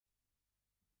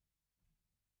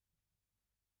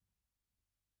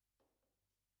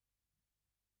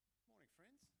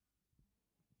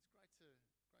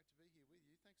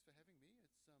Thanks for having me.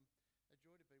 It's a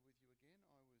joy to be with you again.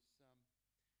 I was here,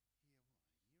 a year ago or something?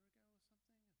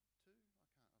 Two? I've lost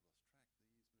track. The years move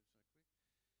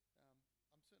so quick.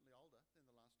 I'm certainly older than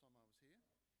the last time I was here.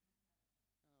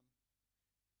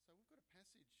 So we've got a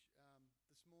passage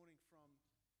this morning from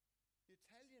the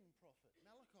Italian prophet,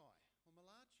 Malachi, or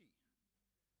Malachi,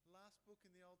 the last book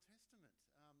in the Old Testament.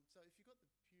 So if you've got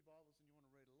the Pew Bibles and you want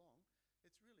to read along,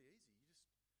 it's really easy.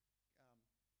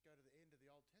 You just go to the end of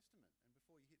the Old Testament, and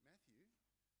before you hit Matthew,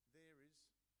 there is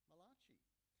Malachi.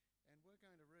 And we're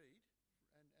going to read,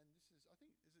 and this is, I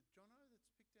think, is it Jono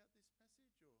that's picked out this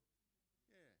passage? Or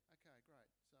yeah, okay,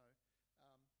 great. So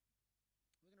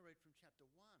we're going to read from chapter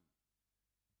 1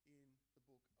 in the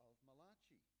book of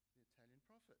Malachi, the Italian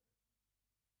prophet.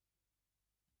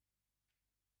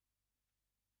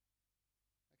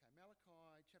 Okay,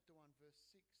 Malachi chapter 1, verse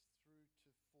 6 through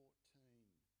to 14.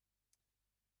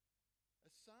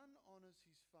 A son honours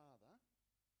his father,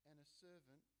 and a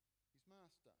servant his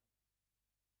master.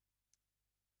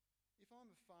 If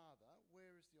I'm a father,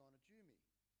 where is the honour due me?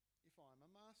 If I'm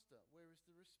a master, where is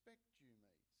the respect due me?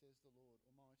 Says the Lord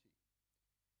Almighty.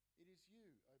 It is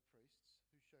you, O priests,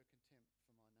 who show contempt for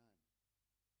my name.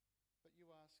 But you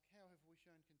ask, how have we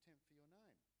shown contempt for your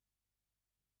name?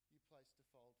 You place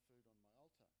defiled food on my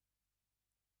altar.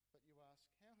 But you ask,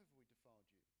 how have we defiled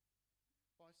you?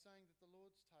 By saying that the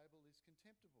Lord's table is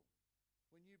contemptible.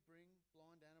 When you bring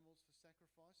blind animals for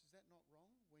sacrifice, is that not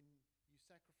wrong? When you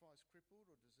sacrifice crippled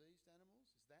or diseased animals,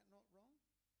 is that not wrong?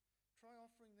 Try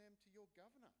offering them to your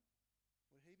governor.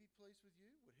 Would he be pleased with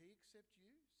you? Would he accept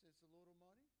you? Says the Lord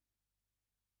Almighty.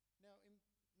 Now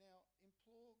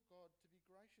implore God to be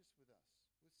gracious with us.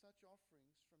 With such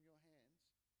offerings from your hands,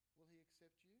 will he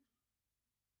accept you?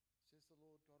 Says the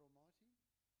Lord God Almighty.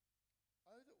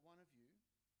 Oh, that one of you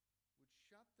would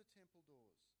shut the temple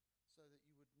doors so that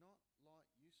you would not light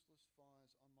useless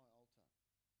fires on my altar.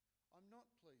 I'm not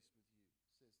pleased with you,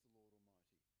 says the Lord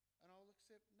Almighty, and I will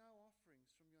accept no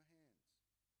offerings from your hands.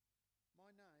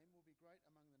 My name will be great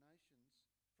among the nations,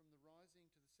 from the rising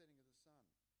to the setting of the sun.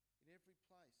 In every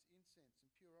place, incense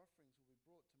and pure offerings will be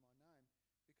brought to my name,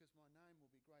 because my name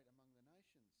will be great among the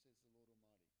nations, says the Lord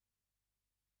Almighty.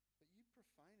 But you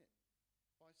profane it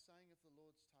by saying of the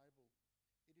Lord's table,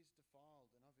 it is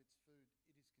defiled, and of its food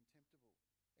it is contemptible.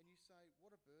 And you say,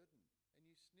 what a burden, and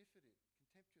you sniff at it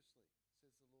contemptuously,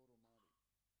 says the Lord Almighty.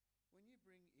 When you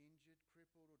bring injured,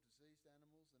 crippled or diseased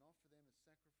animals and offer them as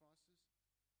sacrifices,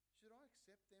 should I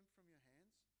accept them from your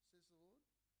hands, says the Lord?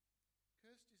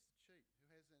 Cursed is the cheat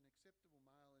who has an acceptable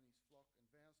male in his flock and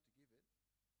vows to give it,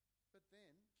 but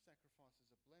then sacrifices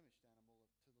a blemished animal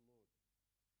to the Lord.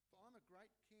 For I'm a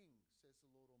great king, says the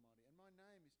Lord Almighty, and my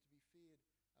name is to be feared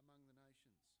among the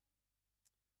nations.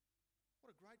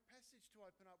 What a great passage to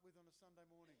open up with on a Sunday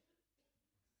morning.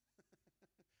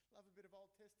 Love a bit of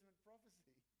Old Testament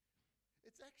prophecy.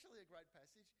 It's actually a great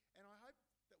passage, and I hope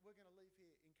that we're going to leave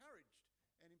here encouraged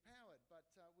and empowered, but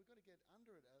we've got to get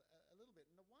under it a little bit.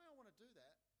 And the way I want to do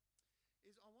that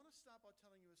is I want to start by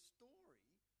telling you a story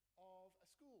of a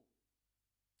school.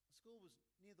 The school was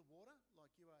near the water,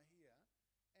 like you are here,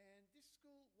 and this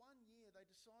school, one year, they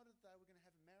decided they were going to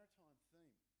have a maritime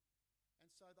theme. And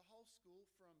so the whole school,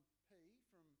 from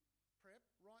prep,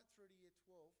 right through to year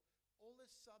 12, all their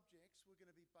subjects were going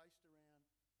to be based around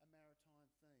a maritime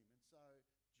theme. And so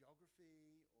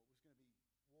geography, or was going to be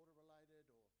water related,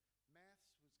 or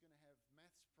maths was going to have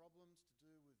maths problems to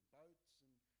do with boats and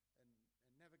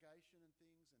navigation and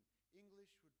things. And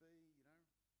English would be,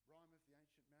 Rhyme of the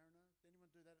Ancient Mariner. Did anyone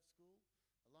do that at school?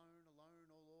 Alone, alone,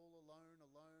 all alone,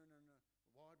 alone on a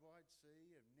wide, wide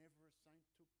sea, and never a saint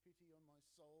took pity on my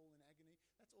soul in agony.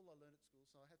 That's all I learned at school,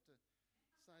 so I have to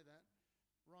say that.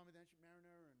 Rhyme of the Ancient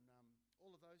Mariner and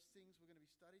all of those things were going to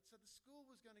be studied. So the school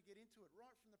was going to get into it,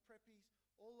 right from the preppies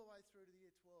all the way through to the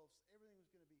year 12s. Everything was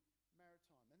going to be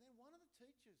maritime. And then one of the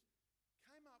teachers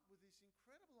came up with this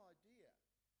incredible idea.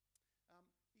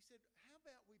 He said, how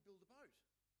about we build a boat?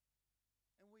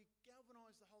 And we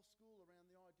galvanised the whole school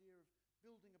around the idea of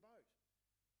building a boat.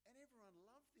 And everyone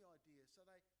loved the idea. So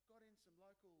they got in some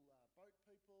local boat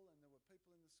people, and there were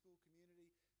people in the school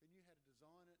community who knew how to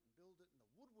design it and build it. And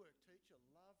the woodwork teacher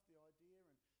loved the idea.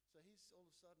 And so all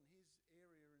of a sudden, his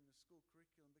area in the school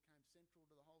curriculum became central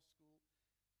to the whole school.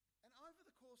 And over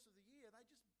the course of the year, they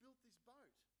just built this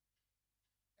boat.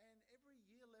 And every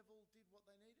year level did what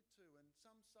they needed to. And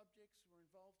some subjects were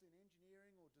involved in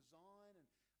engineering or design, and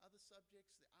other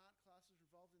subjects, the art classes, were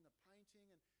involved in the painting.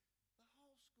 And the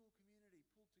whole school community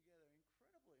pulled together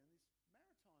incredibly in this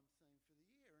maritime theme for the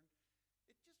year.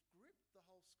 And it just gripped the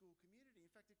whole school community.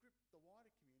 In fact, it gripped the wider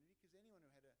community, because anyone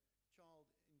who had a child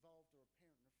involved, or a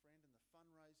parent and a friend, and the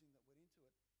fundraising that went into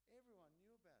it, everyone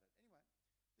knew about it. Anyway,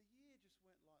 the year just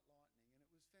went like lightning, and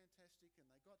it was fantastic, and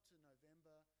they got to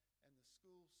November, and the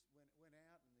schools went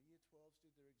out, and the Year 12s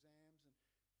did their exams,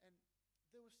 and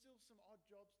there were still some odd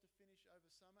jobs to finish over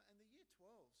summer, and the Year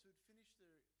 12s who'd finished their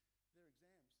exams, they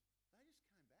just came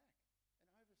back.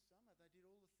 And over summer, they did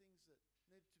all the things that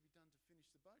needed to be done to finish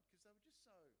the boat, because they were just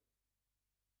so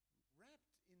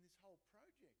wrapped in this whole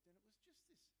project, and it was just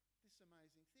this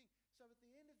amazing thing. So at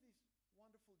the end of this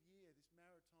wonderful year, this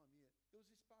maritime year, there was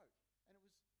this boat, and it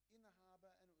was in the harbour,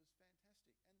 and it was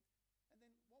fantastic. And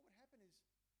then what would happen is,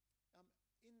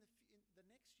 in the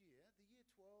next year, the Year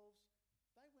 12s,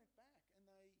 they went back, and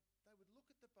they would look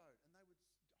at the boat, and they would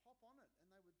hop on it, and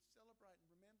they would celebrate and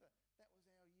remember that was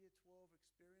our Year 12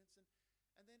 experience.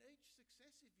 And then each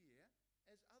successive year,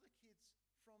 as other kids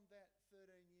from that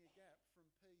 13-year gap from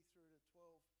P through to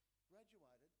 12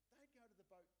 graduated, they'd go to the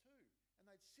boat too, and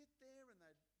they'd sit there, and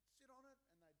they'd sit on it,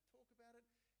 and they'd talk about it,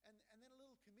 and then a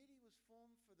little committee was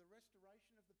formed for the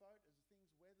restoration of the boat as things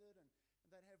weathered, and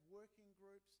they'd have working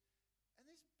groups, and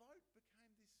this boat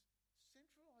became this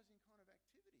centralising kind of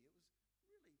activity. It was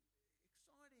really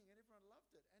exciting, and everyone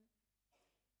loved it. And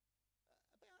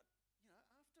after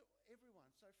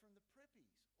everyone, so from the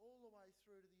preppies all the way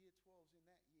through to the Year 12s in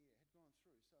that year had gone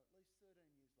through, so at least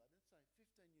 13 years later, let's say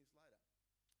 15 years later,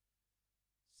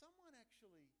 someone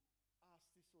actually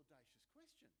asked this audacious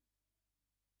question.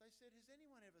 They said, has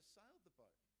anyone ever sailed the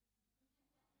boat?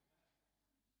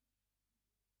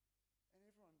 And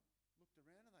everyone looked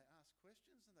around, and they asked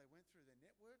questions, and they went through their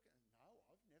network, and no,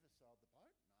 I've never sailed the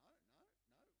boat. No.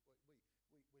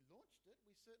 We launched it.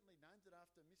 We certainly named it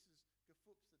after Mrs.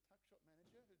 Gaffups, the tuck shop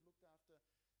manager, who'd looked after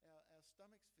our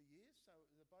stomachs for years, so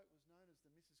the boat was known as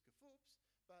the Mrs. Gaffups,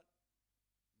 but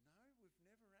no, we've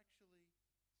never actually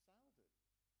sailed it.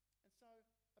 And so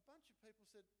a bunch of people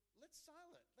said, let's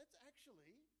sail it. Let's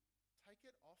actually take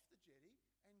it off the jetty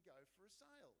and go for a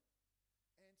sail.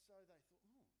 And so they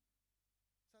thought,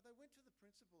 So they went to the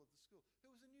principal of the school, who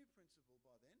was a new principal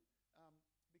by then,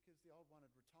 because the old one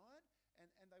had retired,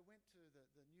 and they went to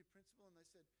the new principal, and they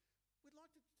said, we'd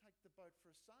like to take the boat for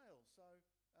a sail, so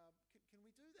can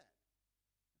we do that?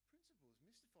 The principal was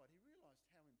mystified. He realised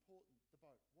how important the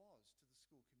boat was to the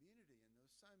school community, and there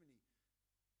were so many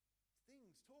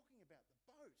things talking about the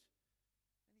boat,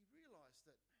 and he realised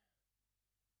that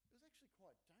it was actually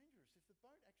quite dangerous. If the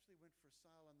boat actually went for a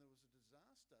sail and there was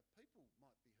a disaster, people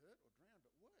might be hurt or drowned,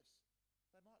 but worse,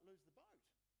 they might lose the boat.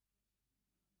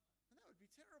 And that would be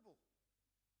terrible.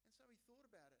 And so he thought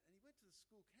about it, and he went to the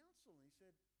school council, and he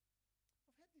said,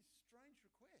 I've had this strange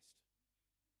request.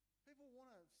 People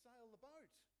want to sail the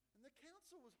boat. And the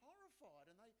council was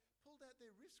horrified, and they pulled out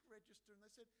their risk register, and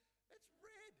they said, it's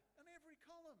red on every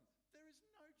column. There is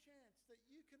no chance that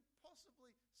you can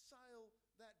possibly sail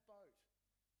that boat.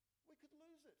 We could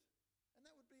lose it, and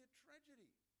that would be a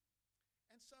tragedy.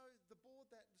 And so the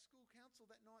school council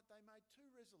that night, they made two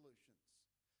resolutions.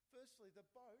 Firstly, the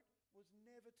boat was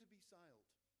never to be sailed.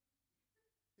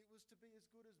 It was to be as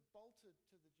good as bolted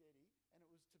to the jetty, and it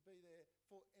was to be there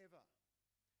forever.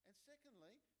 And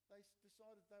secondly, they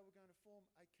decided they were going to form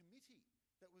a committee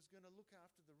that was going to look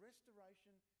after the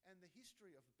restoration and the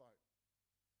history of the boat.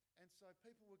 And so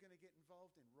people were going to get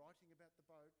involved in writing about the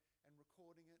boat and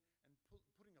recording it and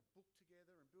putting a book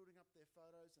together and building up their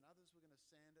photos, and others were going to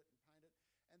sand it and paint it.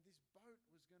 And this boat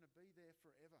was going to be there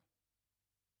forever.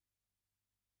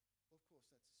 Well, of course,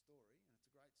 that's a story, and it's a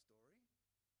great story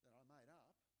that I made up.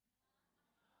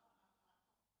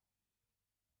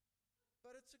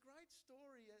 But it's a great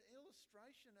story, an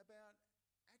illustration about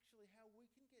actually how we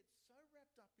can get so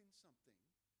wrapped up in something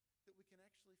that we can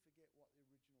actually forget what the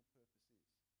original purpose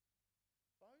is.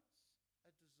 Boats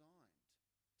are designed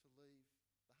to leave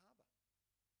the harbour.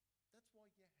 That's why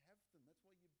you have them. That's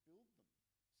why you build them,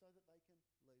 so that they can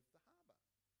leave the harbour.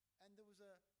 And there was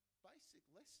a basic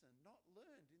lesson not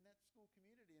learned in that school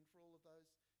community and for all of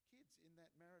those kids in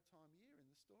that maritime year in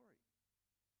the story.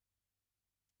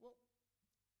 Well,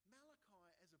 Malachi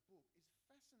as a book is a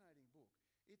fascinating book.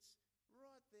 It's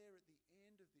right there at the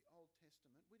end of the Old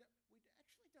Testament. We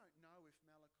actually don't know if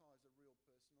Malachi is a real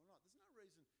person or not. There's no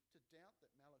reason to doubt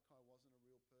that Malachi wasn't a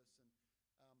real person,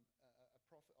 a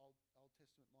prophet, Old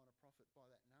Testament minor prophet by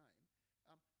that name,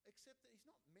 except that he's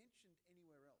not mentioned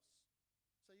anywhere else.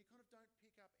 So you kind of don't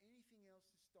pick up anything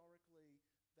else historically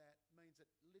that means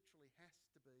it literally has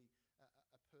to be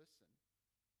a person.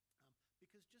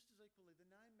 Because just as equally, the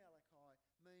name Malachi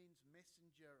means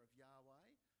messenger of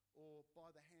Yahweh, or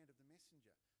by the hand of the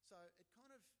messenger. So it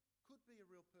kind of could be a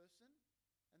real person,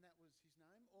 and that was his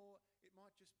name, or it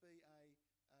might just be a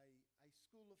a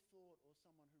school of thought or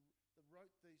someone that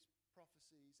wrote these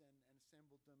prophecies and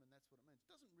assembled them, and that's what it means.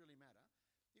 It doesn't really matter.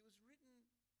 It was written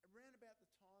around about the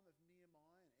time of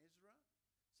Nehemiah and Ezra.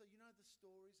 So you know the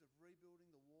stories of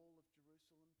rebuilding the wall of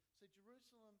Jerusalem. So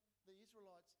Jerusalem, the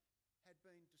Israelites had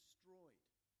been destroyed.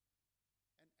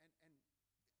 And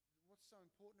what's so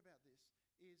important about this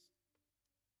is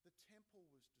the temple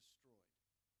was destroyed.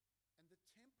 And the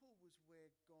temple was where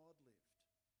God lived.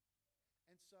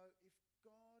 And so if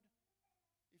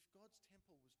God's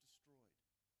temple was destroyed,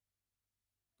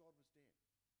 God was dead.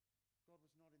 God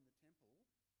was not in the temple.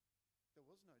 There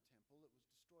was no temple. It was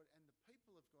destroyed. And the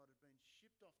people of God had been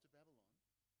shipped off to Babylon,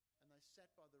 and they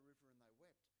sat by the river and they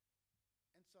wept.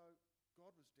 And so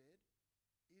God was dead.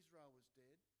 Israel was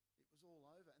dead. It was all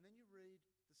over. And then you read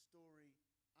the story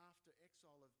after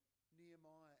exile of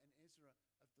Nehemiah and Ezra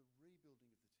of the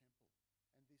rebuilding of the temple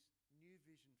and this new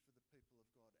vision for the people of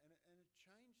God. And it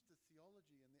changed the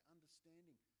theology and the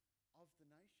understanding of the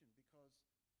nation, because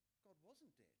God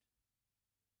wasn't dead.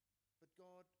 But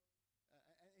God,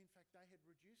 in fact, they had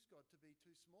reduced God to be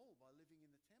too small by living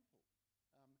in the temple,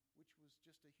 which was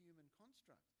just a human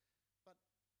construct. But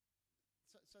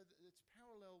so it's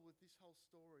parallel with this whole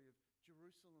story of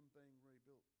Jerusalem being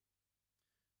rebuilt.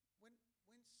 When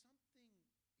something is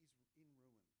in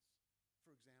ruins,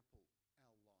 for example, our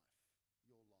life,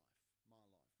 your life, my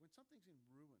life, when something's in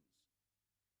ruins,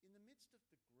 in the midst of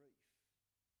the grief,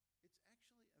 it's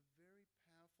actually a very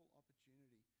powerful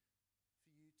opportunity for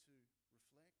you to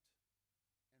reflect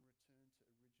and return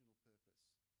to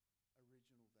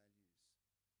original purpose, original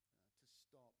values, to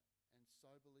stop and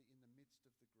soberly, in the midst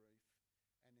of the grief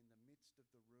and in the midst of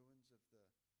the ruins of the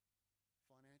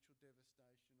financial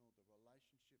devastation or the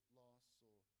relationship loss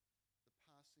or the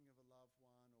passing of a loved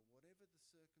one or whatever the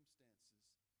circumstances,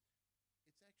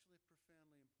 it's actually a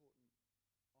profoundly important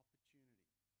opportunity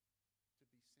to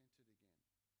be centred again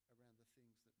around the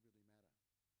things that really matter.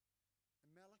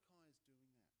 And Malachi is doing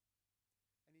that.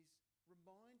 And he's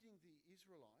reminding the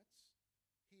Israelites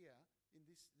here in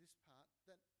this part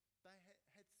that they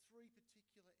had three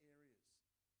particular areas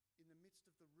in the midst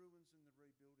of the ruins and the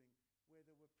rebuilding where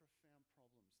there were profound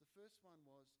problems. The first one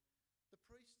was the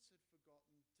priests had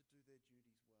forgotten to do their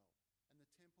duties well, and the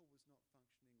temple was not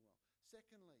functioning well.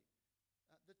 Secondly,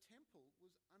 the temple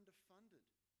was underfunded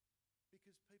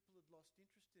because people had lost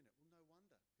interest in it. Well, no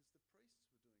wonder, because the priests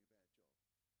were doing a bad job.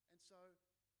 And so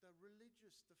the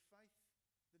religious, the faith,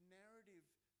 the narrative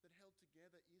that held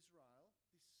together Israel,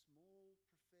 this small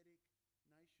prophetic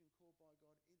nation called by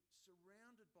God,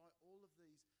 surrounded by all of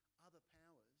these other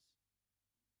powers,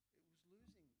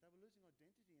 they were losing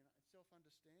identity and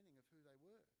self-understanding of who they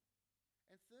were.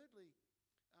 And thirdly,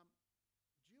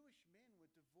 Jewish men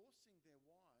were divorcing their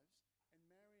wives and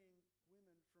marrying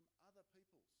women from other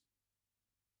peoples.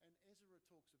 And Ezra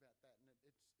talks about that, and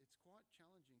it's quite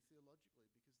challenging theologically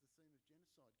because the theme of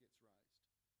genocide gets raised.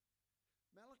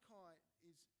 Malachi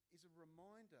is a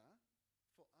reminder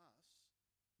for us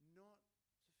not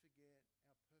to forget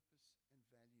our purpose and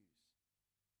values.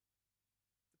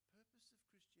 The purpose of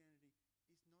Christianity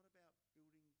is not about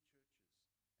building churches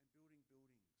and building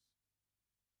buildings.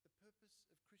 The purpose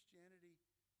of Christianity,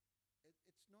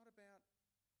 it's not about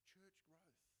church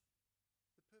growth.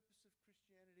 The purpose of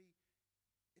Christianity,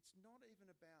 it's not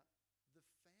even about the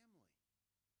family.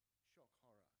 Shock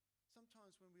horror.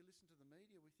 Sometimes when we listen to the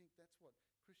media, we think that's what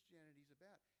Christianity is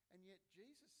about. And yet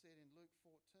Jesus said in Luke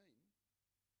 14,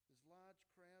 there's large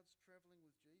crowds travelling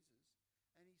with Jesus,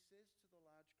 and he says to the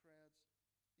large crowds,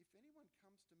 if anyone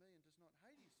comes to me and does not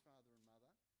hate his father and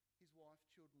mother, his wife,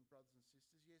 children, brothers and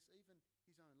sisters, yes, even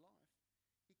his own life,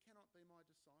 he cannot be my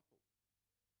disciple.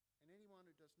 And anyone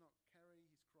who does not carry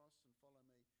his cross and follow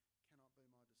me cannot be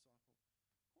my disciple.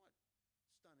 Quite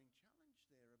stunning challenge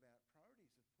there about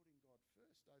priorities of putting God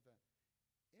first over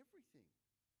everything.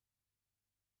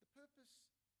 The purpose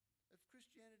of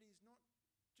Christianity is not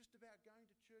just about going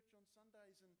to church on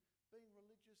Sundays and being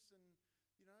religious and,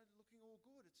 looking all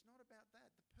good. It's not about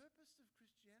that. The purpose of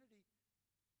Christianity is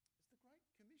the Great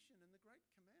Commission and the Great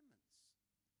Commandments.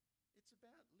 It's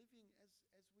about living, as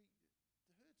we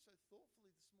heard so thoughtfully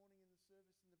this morning in the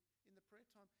service, in the prayer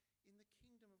time, in the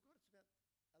kingdom of God. It's about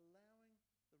allowing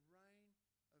the reign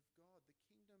of God, the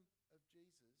kingdom of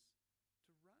Jesus,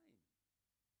 to reign.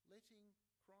 Letting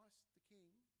Christ the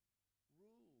King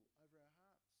rule over our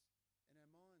hearts and our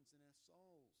minds and our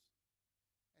souls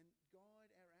and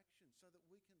guide our actions so that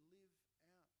we can live out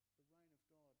the reign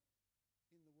of God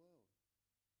in the world.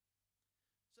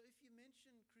 So if you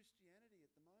mention Christianity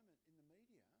at the moment in the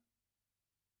media,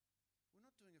 we're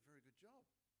not doing a very good job.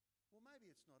 Well, maybe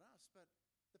it's not us, but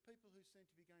The people who seem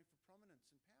to be going for prominence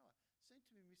and power seem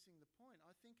to be missing the point.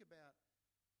 I think about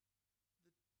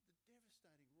the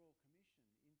devastating Royal Commission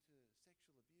into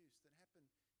sexual abuse that happened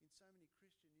in so many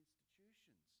Christian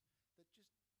institutions that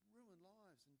just ruined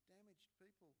lives and damaged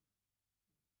people.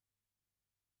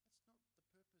 That's not the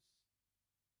purpose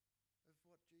of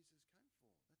what Jesus came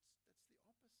for. That's the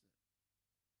opposite.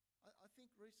 I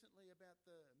think recently about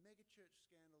the megachurch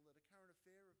scandal that A Current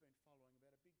Affair have been following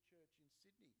about a big church in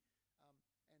Sydney,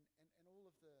 and all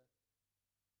of the power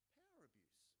abuse,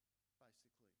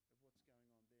 basically, of what's going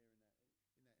on there in that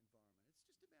environment. It's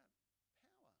just about power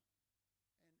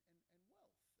and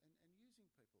wealth and using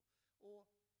people. Or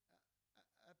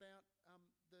about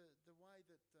the way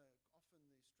that often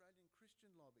the Australian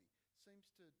Christian lobby seems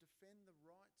to defend the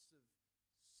rights of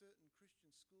certain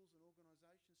Christian schools and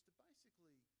organisations to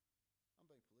basically, I'm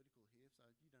being political here, so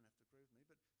you don't have to agree with me,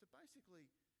 but to basically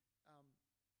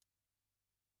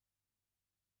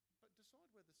but decide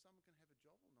whether someone can have a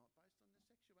job or not based on their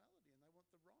sexuality, and they want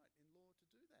the right in law to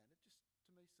do that. It just,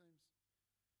 to me, seems not the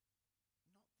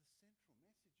central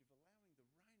message of allowing the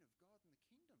reign of God in the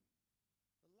kingdom,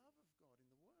 the love of God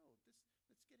in the world.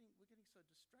 We're getting so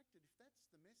distracted if that's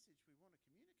the message we want to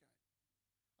communicate.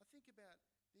 I think about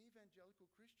the evangelical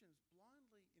Christians in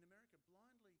America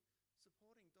blindly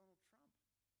supporting Donald Trump.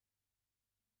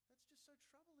 That's just so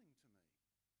troubling to me,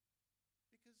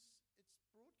 because it's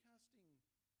broadcasting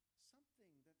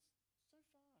something that's so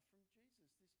far from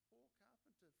Jesus, this poor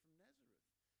carpenter from Nazareth,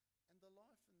 and the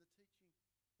life and the teaching that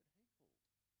he called,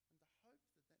 and the hope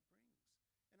that brings.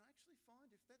 And I actually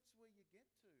find if that's where you get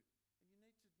to, and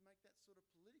you need to make that sort of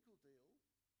political deal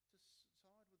to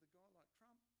side with a guy like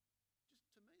Trump, just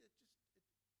to me, it's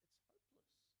hopeless.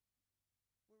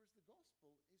 Whereas the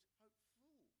gospel is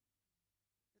hopeful.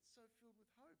 It's so filled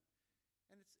with hope.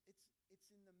 And it's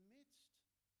in the midst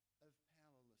of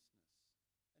powerlessness,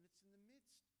 and it's in the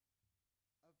midst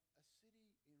of a city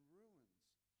in ruins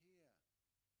here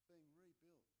being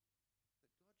rebuilt, that God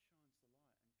shines the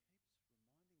light and keeps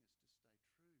reminding us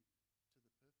to stay true to the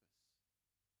purpose.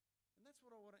 And that's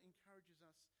what I want to encourage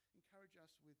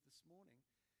us with this morning.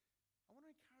 I want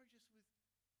to encourage us with the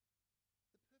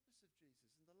purpose of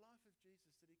Jesus and the life of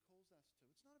Jesus that he calls us to.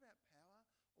 It's not about power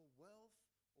or wealth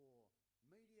or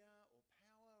media or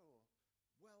power or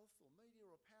wealth or media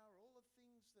or power, all the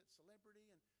things that celebrity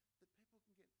and that people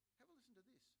can get. Have a listen to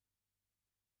this.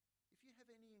 If you have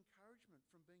any encouragement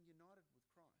from being united with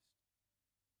Christ,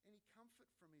 any comfort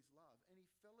from his love, any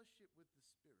fellowship with the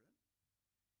Spirit,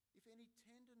 if any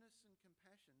tenderness and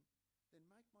compassion, then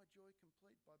make my joy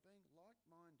complete by being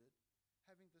like-minded,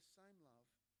 having the same love,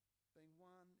 being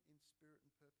one in spirit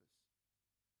and purpose.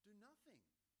 Do nothing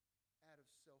out of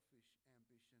selfish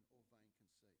ambition or vain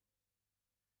conceit,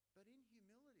 but in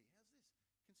humility, how's this?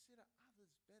 Consider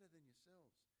others better than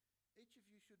yourselves. Each of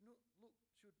you should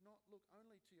not look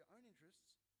only to your own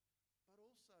interests, but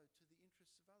also to the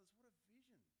interests of others. What a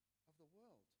vision of the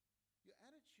world. Your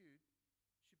attitude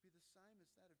should be the same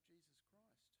as that of Jesus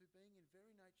Christ, who being in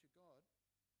very nature God,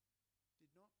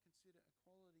 did not consider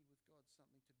equality with God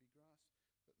something to be grasped,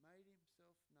 but made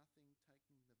himself nothing,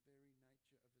 taking the very nature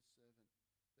of a servant,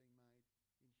 being made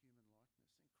in human likeness.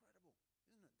 Incredible,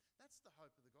 isn't it? That's the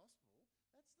hope of the gospel.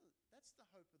 That's the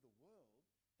hope of the world.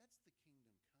 That's the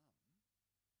kingdom come.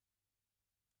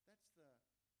 That's the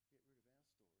get rid of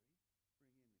our story, bring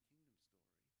in the kingdom story,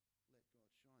 let God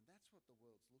shine. That's what the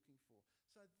world's looking for.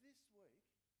 So this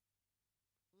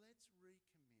week,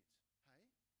 let's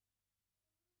recommit, hey,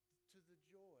 to the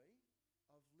joy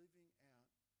of living out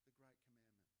the great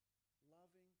commandment.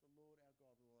 Loving the Lord our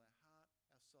God with all our heart,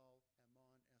 our soul, our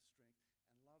mind, our strength,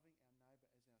 and loving our neighbour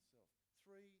as ourselves.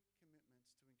 3 commitments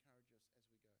to encourage us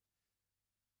as we go.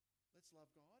 Let's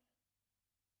love God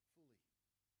fully.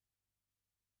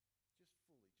 Just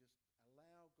fully. Just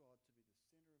allow God to be the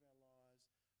centre of our lives,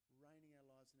 reigning our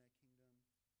lives in our kingdom,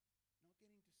 not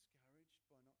getting discouraged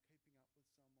by not keeping up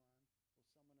with someone or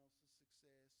someone else's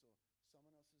success or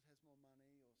someone else has more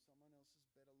money or someone else is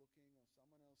better looking or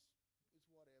someone else is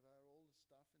whatever, all the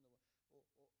stuff in the world. Or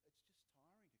it's just tiring to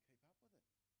keep up with it.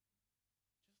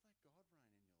 Just let God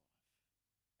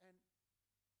reign in your life.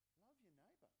 And love your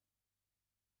neighbour.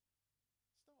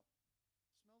 Stop.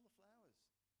 Smell the flowers.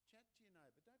 Chat to your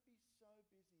neighbour. Don't be so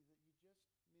busy that you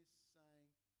just miss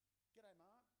saying, "G'day,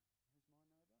 Mark." Who's my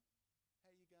neighbour?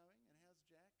 How you going? And how's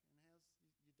Jack? And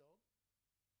how's your dog?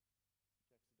 Jack's the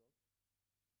dog.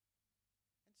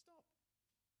 And stop.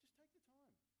 Just take the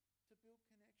time to build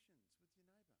connections with your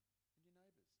neighbour and your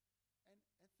neighbours.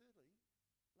 And thirdly,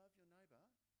 love your neighbour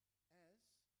as you love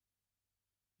yourself.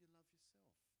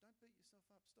 Don't beat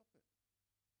yourself up. Stop it.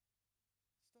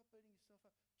 Stop Stop beating yourself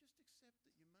up. Just accept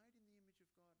that you're made in the image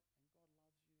of God and God loves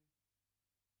you.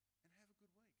 And have a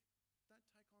good week. Don't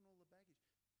take on all the baggage.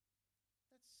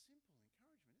 That's simple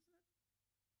encouragement, isn't it?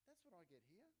 That's what I get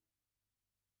here.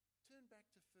 Turn back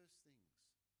to first things.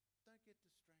 Don't get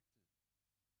distracted.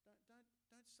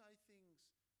 Don't say things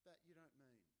that you don't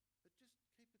mean. But just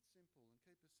keep it simple and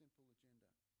keep a simple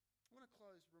agenda. I want to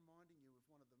close reminding you of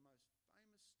one of the most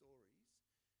famous stories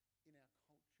in our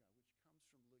culture, which comes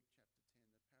from Luke chapter 10,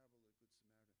 the parable of the Good Samaritan.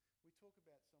 We talk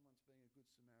about someone's being a Good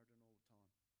Samaritan all the time.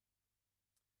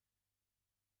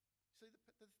 See,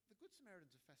 the Good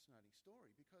Samaritan's a fascinating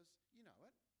story because, you know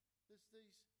it, there's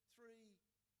these three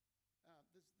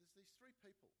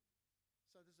people.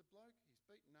 So there's a bloke, he's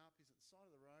beaten up, he's at the side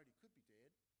of the road, he could be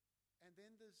dead. And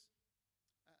then there's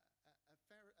a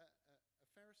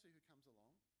Pharisee who comes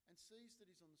along and sees that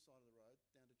he's on the side of the road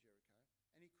down to Jericho,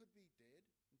 and he could be dead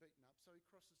and beaten up, so he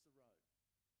crosses the road.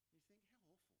 And you think, how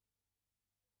awful.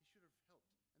 He should have helped.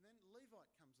 And then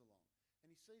Levite comes along, and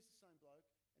he sees the same bloke,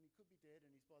 and he could be dead,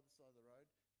 and he's by the side of the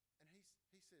road, and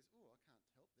he says, oh, I can't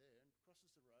help there, and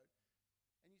crosses the road.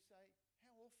 And you say,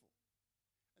 how awful.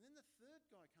 And then the third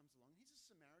guy comes along. He's a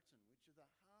Samaritan, which are the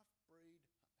half-breed,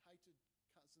 hated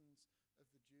cousins of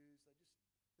the Jews.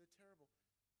 They're terrible.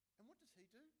 And what does he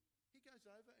do? He goes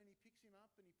over and he picks him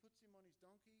up and he puts him on his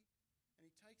donkey and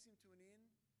he takes him to an inn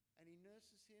and he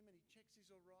nurses him and he checks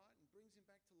he's all right and brings him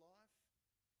back to life.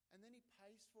 And then he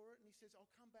pays for it and he says,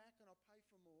 I'll come back and I'll pay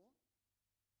for more.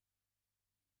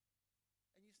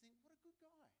 And you think, what a good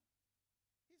guy.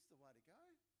 Here's the way to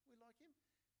go. We like him.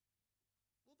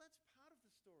 Well, that's part of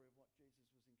the story of what Jesus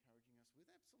was encouraging us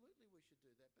with. Absolutely we should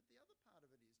do that. But the other part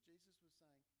of it is Jesus was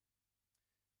saying,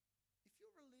 if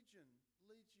your religion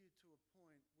leads you to a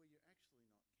point where you're actually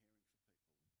not caring for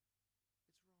people,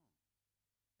 it's wrong.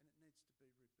 And it needs to be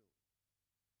rebuilt.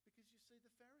 Because you see,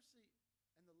 the Pharisee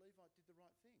and the Levite did the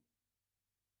right thing.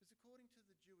 Because according to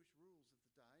the Jewish rules of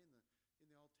the day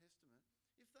in the Old Testament,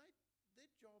 if their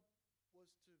job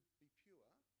was to be pure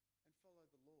and follow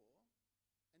the law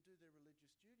and do their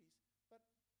religious duties, but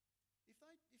if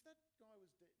that guy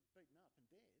was beaten up and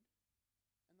dead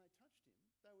and they touched him,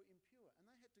 they were impure and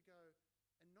they had to go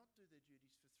and not do their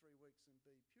duties for 3 weeks and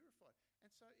be purified. And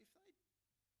so if they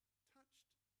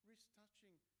risked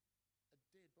touching a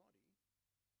dead body,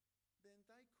 then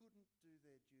they couldn't do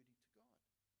their duty to God.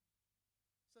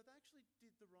 So they actually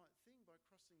did the right thing by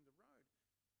crossing the road.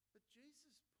 But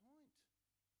Jesus' point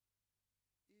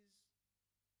is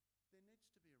there needs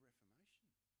to be a reformation.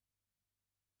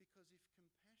 Because if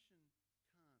compassion can't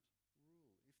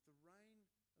rule, if the reign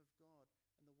of God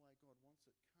and the way God wants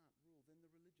it can't rule, then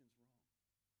the religion's wrong.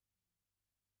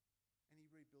 And he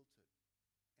rebuilt it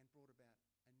and brought about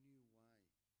a new way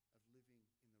of living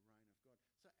in the reign of God.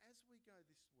 So as we go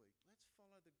this week, let's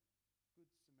follow the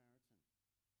Good Samaritan.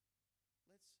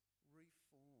 Let's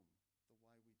reform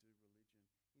the way we do religion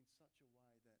in such a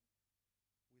way that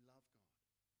we love God,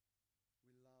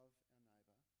 we love our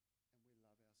neighbour, and we love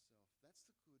ourselves. That's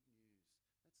the good news.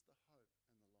 That's the hope and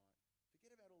the light.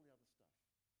 Forget about all the other stuff.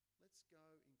 Let's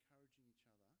go